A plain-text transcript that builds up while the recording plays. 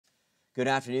Good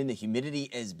afternoon. The humidity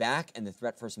is back, and the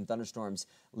threat for some thunderstorms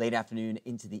late afternoon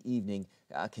into the evening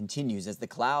continues as the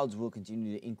clouds will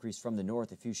continue to increase from the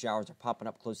north. A few showers are popping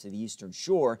up close to the eastern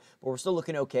shore, but we're still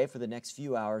looking okay for the next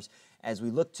few hours. As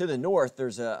we look to the north,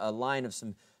 there's a line of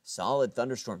some solid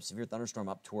thunderstorms, severe thunderstorm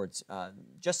up towards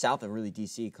just south of really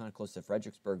D.C., kind of close to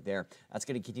Fredericksburg there. That's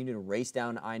going to continue to race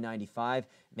down I-95,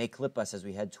 may clip us as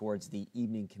we head towards the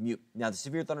evening commute. Now, the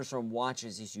severe thunderstorm watch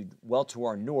is issued well to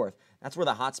our north. That's where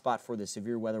the hot spot for the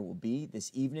severe weather will be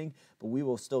this evening, but we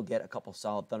will still get a couple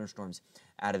solid thunderstorms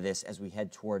out of this as we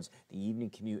head towards the evening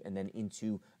commute and then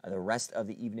into the rest of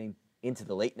the evening, into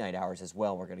the late night hours as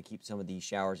well. We're going to keep some of these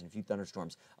showers and a few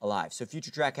thunderstorms alive. So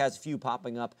Future Track has a few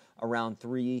popping up around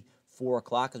 3, 4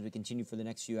 o'clock as we continue for the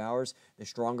next few hours. The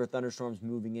stronger thunderstorms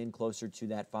moving in closer to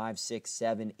that 5, 6,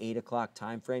 7, 8 o'clock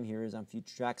time frame. Here is on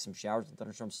Future Track, some showers and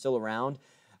thunderstorms still around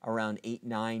 8,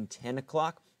 9, 10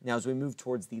 o'clock. Now, as we move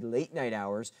towards the late night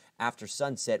hours after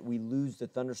sunset, we lose the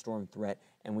thunderstorm threat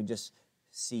and we just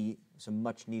see some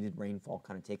much needed rainfall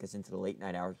kind of take us into the late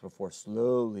night hours before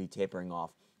slowly tapering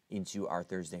off into our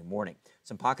Thursday morning.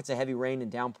 Some pockets of heavy rain and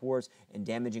downpours and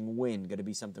damaging wind going to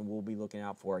be something we'll be looking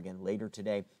out for again later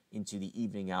today into the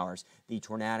evening hours. The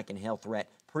tornadic and hail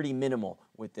threat pretty minimal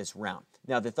with this round.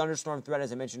 Now, the thunderstorm threat,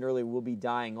 as I mentioned earlier, will be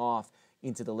dying off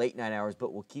into the late night hours,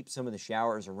 but we'll keep some of the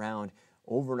showers around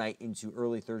overnight into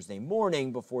early Thursday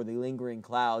morning before the lingering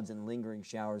clouds and lingering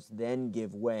showers then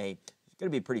give way. It's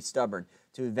going to be pretty stubborn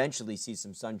to eventually see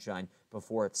some sunshine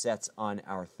before it sets on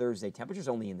our Thursday. Temperatures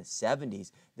only in the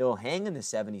 70s. They'll hang in the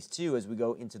 70s too as we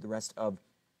go into the rest of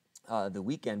the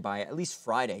weekend by at least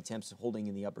Friday. Temps holding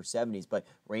in the upper 70s, but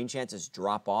rain chances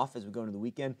drop off as we go into the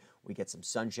weekend. We get some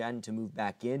sunshine to move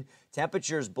back in.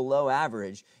 Temperatures below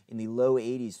average in the low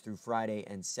 80s through Friday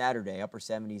and Saturday. Upper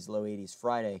 70s, low 80s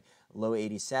Friday, low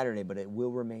 80s Saturday, but it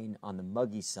will remain on the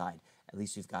muggy side. At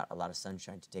least we've got a lot of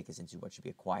sunshine to take us into what should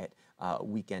be a quiet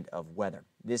weekend of weather.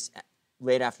 This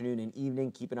late afternoon and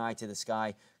evening, keep an eye to the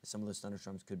sky. Some of those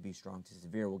thunderstorms could be strong to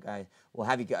severe. We'll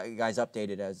have you guys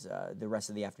updated as the rest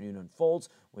of the afternoon unfolds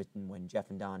when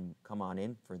Jeff and Don come on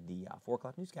in for the 4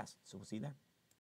 o'clock newscast. So we'll see you there.